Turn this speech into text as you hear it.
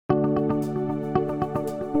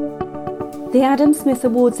The Adam Smith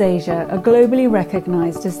Awards Asia are globally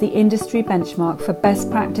recognised as the industry benchmark for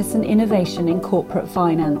best practice and innovation in corporate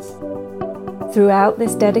finance. Throughout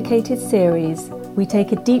this dedicated series, we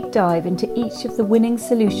take a deep dive into each of the winning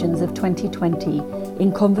solutions of 2020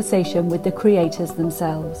 in conversation with the creators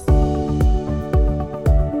themselves.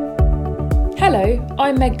 Hello,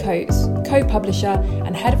 I'm Meg Coates, co-publisher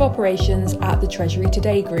and head of operations at the Treasury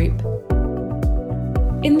Today Group.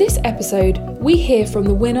 In this episode, we hear from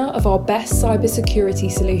the winner of our best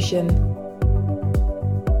cybersecurity solution.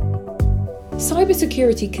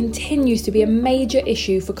 Cybersecurity continues to be a major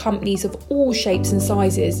issue for companies of all shapes and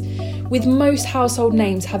sizes, with most household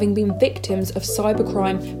names having been victims of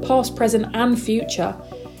cybercrime past, present and future.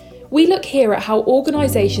 We look here at how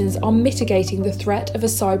organisations are mitigating the threat of a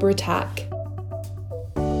cyber attack.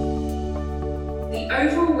 The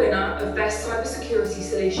overall winner of Best Cybersecurity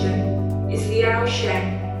Solution is Liao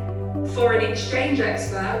Sheng, Foreign Exchange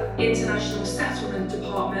Expert, International Settlement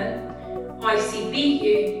Department,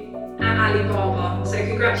 ICBU at Alibaba. So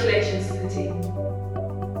congratulations to the team.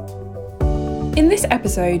 In this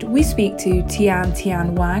episode, we speak to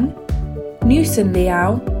Tian Wang, Nusen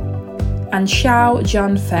Liao, and Xiao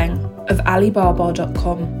Junfeng of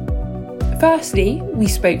Alibaba.com. Firstly, we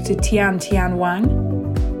spoke to Tian Wang.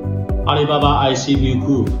 Alibaba ICBU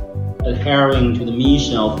Group, adhering to the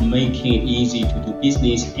mission of making it easy to do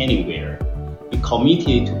business anywhere. We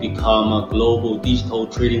committed to become a global digital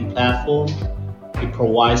trading platform. We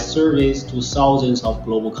provide service to thousands of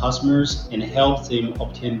global customers and help them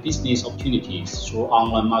obtain business opportunities through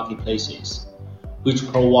online marketplaces, which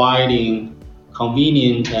providing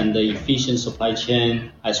convenient and efficient supply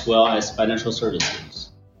chain as well as financial services.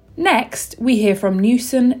 Next, we hear from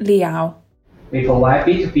Nusen Liao. We provide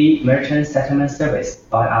B2B merchant settlement service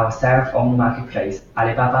on our self-owned marketplace,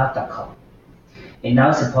 Alibaba.com. It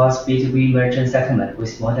now supports B2B merchant settlement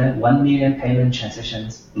with more than 1 million payment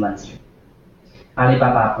transactions monthly.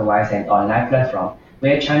 Alibaba provides an online platform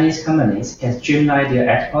where Chinese companies can streamline their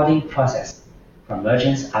exporting process. From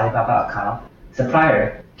merchants' Alibaba account,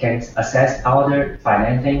 supplier can access order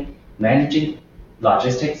financing, managing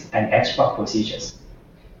logistics and export procedures.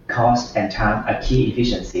 Cost and time are key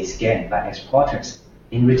efficiencies gained by exporters.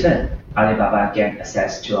 In return, Alibaba gains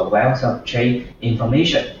access to a wealth of trade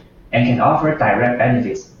information and can offer direct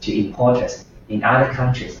benefits to importers in other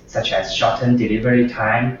countries, such as shortened delivery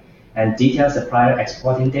time and detailed supplier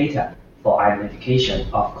exporting data for identification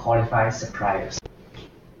of qualified suppliers.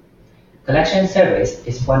 Collection service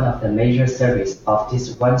is one of the major services of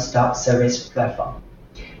this one-stop service platform,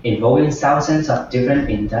 involving thousands of different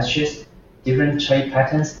industries, different trade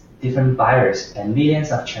patterns, different buyers, and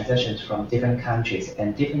millions of transactions from different countries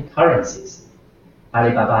and different currencies.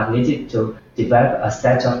 Alibaba needed to develop a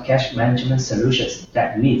set of cash management solutions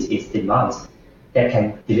that meet its demands, that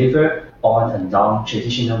can deliver on a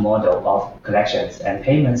non-traditional model of collections and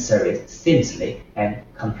payment service seamlessly and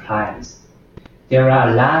compliance. There are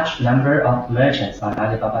a large number of merchants on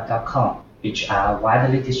Alibaba.com, which are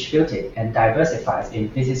widely distributed and diversified in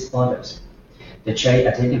business models. The trade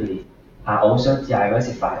activities are also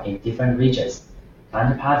diversified in different regions,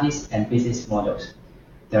 counterparties, and business models.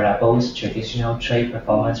 There are both traditional trade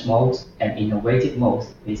performance modes and innovative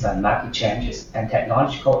modes based on market changes and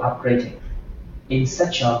technological upgrading. In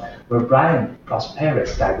such a vibrant,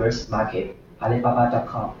 prosperous, diverse market,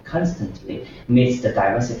 Alibaba.com constantly meets the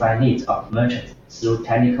diversified needs of merchants through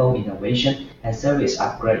technical innovation and service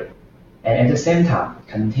upgrade, and at the same time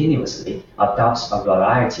continuously adopts a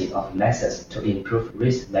variety of methods to improve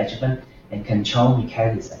risk management and control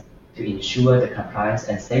mechanisms to ensure the compliance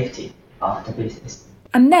and safety of the business.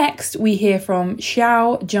 And next, we hear from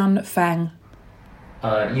Xiao Junfeng.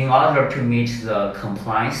 In order to meet the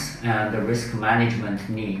compliance and the risk management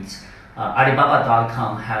needs,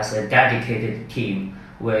 Alibaba.com has a dedicated team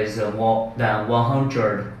with more than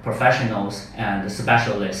 100 professionals and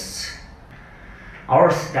specialists.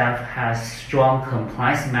 Our staff has strong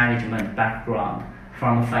compliance management background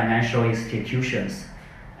from financial institutions,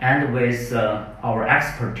 and with our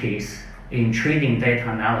expertise in trading data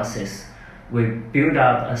analysis, we build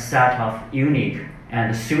up a set of unique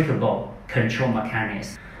and suitable control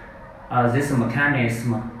mechanisms. This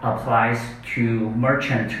mechanism applies to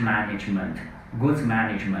merchant management, goods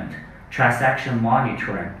management, transaction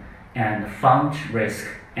monitoring, and fund risk,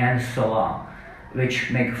 and so on, which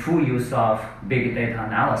make full use of big data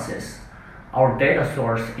analysis. Our data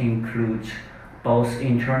source includes both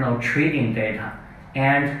internal trading data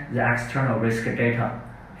and the external risk data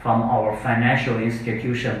from our financial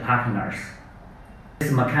institution partners.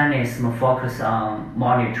 This mechanism focuses on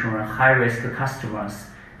monitoring high-risk customers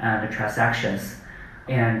and transactions,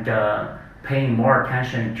 and paying more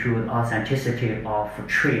attention to authenticity of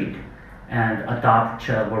trade and adopt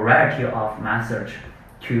a variety of methods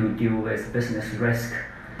to deal with business risk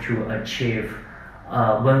to achieve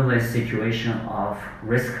a win-win situation of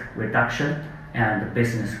risk reduction and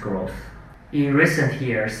business growth. In recent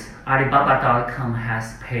years, Alibaba.com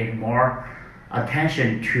has paid more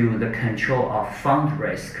attention to the control of fund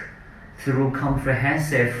risk through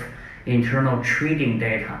comprehensive internal trading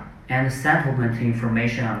data and settlement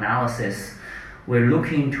information analysis. We're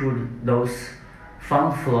looking into those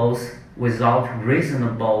fund flows without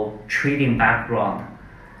reasonable trading background,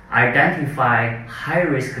 identify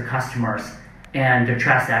high-risk customers and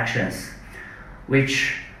transactions,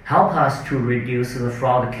 which help us to reduce the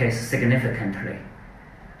fraud case significantly.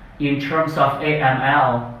 In terms of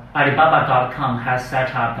AML, Alibaba.com has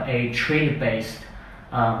set up a trade-based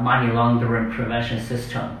money laundering prevention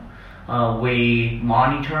system. We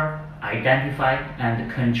monitor, identify,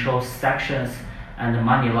 and control sanctions and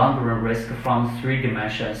money laundering risk from three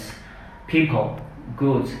dimensions: people,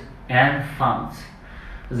 goods, and funds.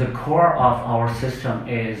 The core of our system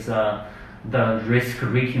is the risk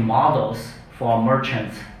rating models for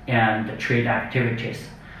merchants and trade activities,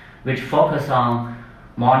 which focus on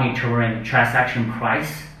monitoring transaction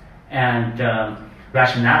price and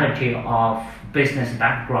rationality of business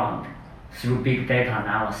background through big data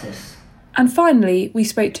analysis. And finally, we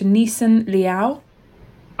spoke to Nissan Liao.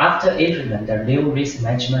 After implementing the new risk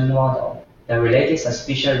management model, the related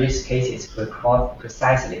suspicious risk cases were caught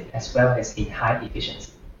precisely as well as in high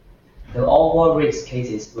efficiency. The overall risk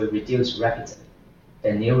cases will reduce rapidly.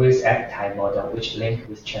 The new risk appetite model, which linked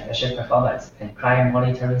with transaction performance and client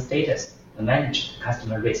monitoring status to manage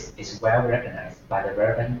customer risk, is well recognized by the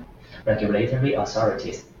relevant regulatory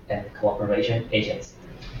authorities and cooperation agents.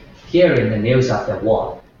 Hearing the news of the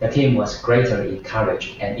war, the team was greatly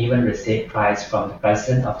encouraged and even received praise from the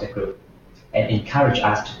president of the group, and encouraged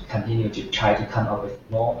us to continue to try to come up with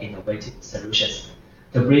more innovative solutions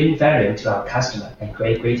to bring value to our customer and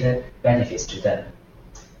create greater benefits to them.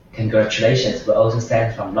 Congratulations were also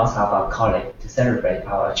sent from lots of our colleagues to celebrate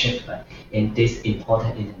our achievement in this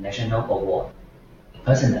important international award.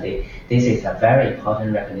 Personally, this is a very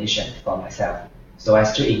important recognition for myself, so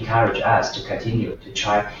as to encourage us to continue to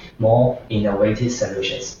try more innovative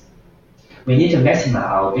solutions. We need to maximize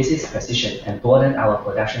our business precision and broaden our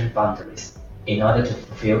production boundaries in order to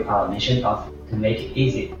fulfill our mission of to make it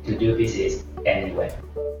easy to do business anywhere.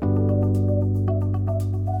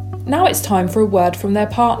 Now it's time for a word from their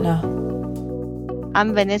partner.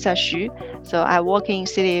 I'm Vanessa Xu. So I work in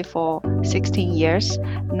Citi for 16 years.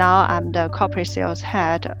 Now I'm the corporate sales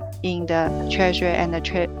head in the Treasury and the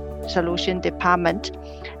Trade Solution Department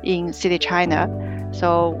in Citi China.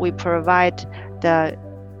 So we provide the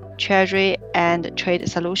Treasury and Trade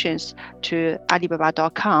Solutions to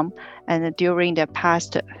Alibaba.com and during the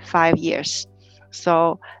past 5 years.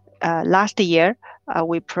 So last year,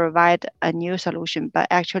 we provide a new solution, but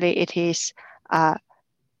actually it is a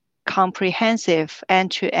comprehensive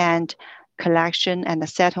end-to-end collection and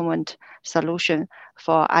settlement solution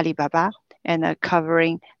for Alibaba and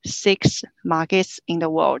covering 6 markets in the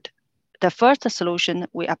world. The first solution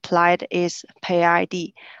we applied is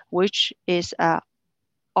PayID, which is an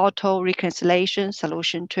auto reconciliation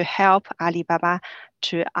solution to help Alibaba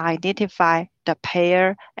to identify the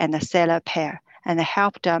payer and the seller pair and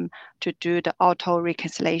help them to do the auto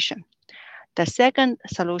reconciliation. The second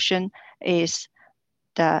solution is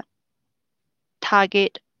the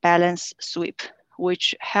target balance sweep,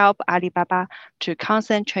 which help Alibaba to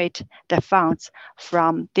concentrate the funds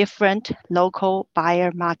from different local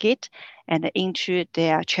buyer market and into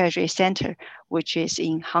their treasury center, which is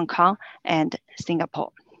in Hong Kong and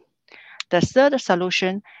Singapore. The third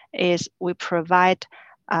solution is we provide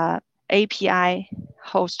API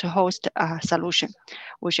host-to-host solution,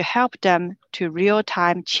 which help them to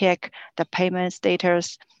real-time check the payment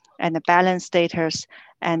status and the balance status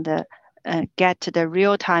and get the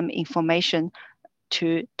real-time information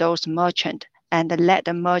to those merchants and let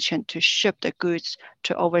the merchant to ship the goods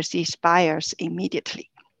to overseas buyers immediately.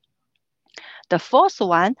 The fourth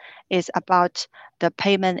one is about the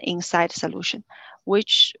payment insight solution,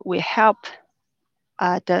 which we help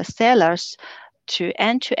the sellers to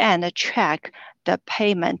end-to-end track the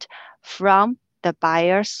payment from the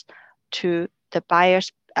buyers to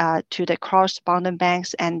the correspondent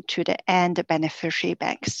banks and to the end beneficiary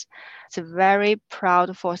banks. It's very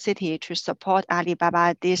proud for Citi to support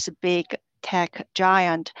Alibaba, this big tech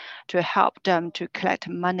giant, to help them to collect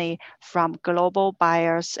money from global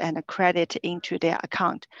buyers and credit into their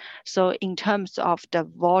account. So in terms of the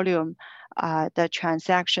volume, the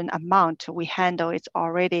transaction amount we handle is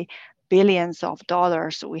already billions of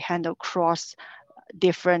dollars we handle across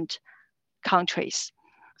different countries.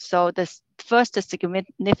 So the first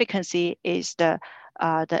significance is the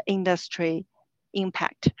industry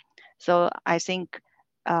impact. So I think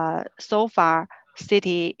so far,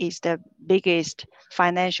 Citi is the biggest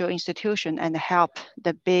financial institution and help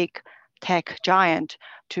the big tech giant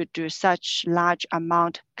to do such large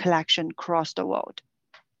amount collection across the world.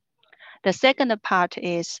 The second part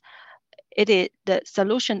is the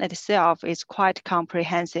solution itself is quite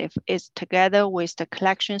comprehensive. It's together with the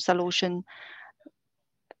collection solution,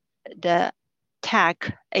 the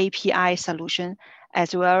tech API solution,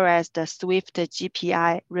 as well as the Swift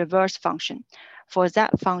GPI reverse function. For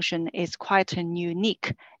that function is quite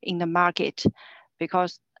unique in the market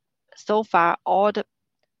because so far all the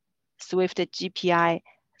Swift GPI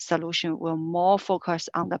solution will more focus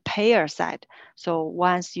on the payer side. So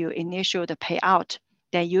once you initiate the payout,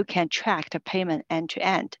 then you can track the payment end to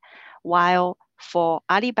end. While for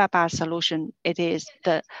Alibaba solution, it is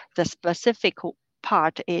the specific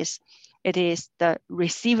part is the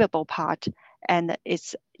receivable part, and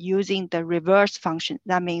it's using the reverse function.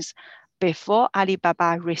 That means before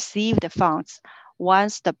Alibaba receive the funds,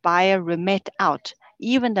 once the buyer remit out,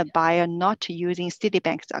 even the buyer not using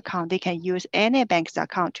Citibank's account, they can use any bank's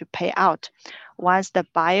account to pay out. Once the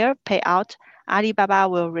buyer pay out, Alibaba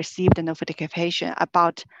will receive the notification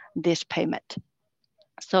about this payment.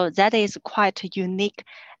 So that is quite unique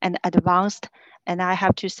and advanced, and I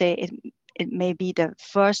have to say it may be the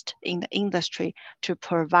first in the industry to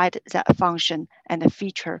provide that function and the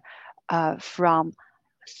feature from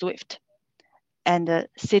Swift. And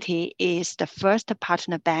Citi is the first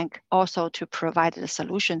partner bank also to provide the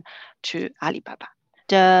solution to Alibaba.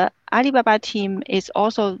 The Alibaba team is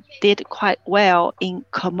also did quite well in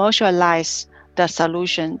commercialize the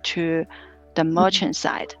solution to the merchant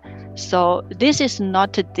side. So this is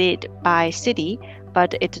not did by Citi,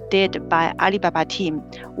 but it did by Alibaba team,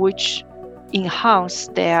 which enhance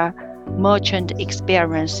their merchant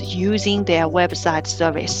experience using their website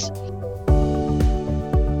service.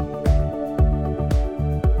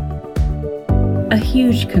 A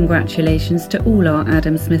huge congratulations to all our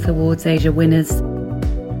Adam Smith Awards Asia winners.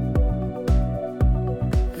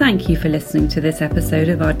 Thank you for listening to this episode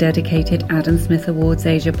of our dedicated Adam Smith Awards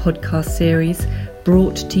Asia podcast series,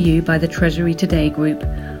 brought to you by the Treasury Today Group.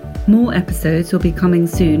 More episodes will be coming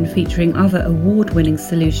soon featuring other award-winning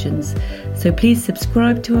solutions, so please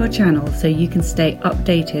subscribe to our channel so you can stay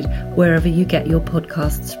updated wherever you get your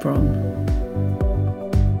podcasts from.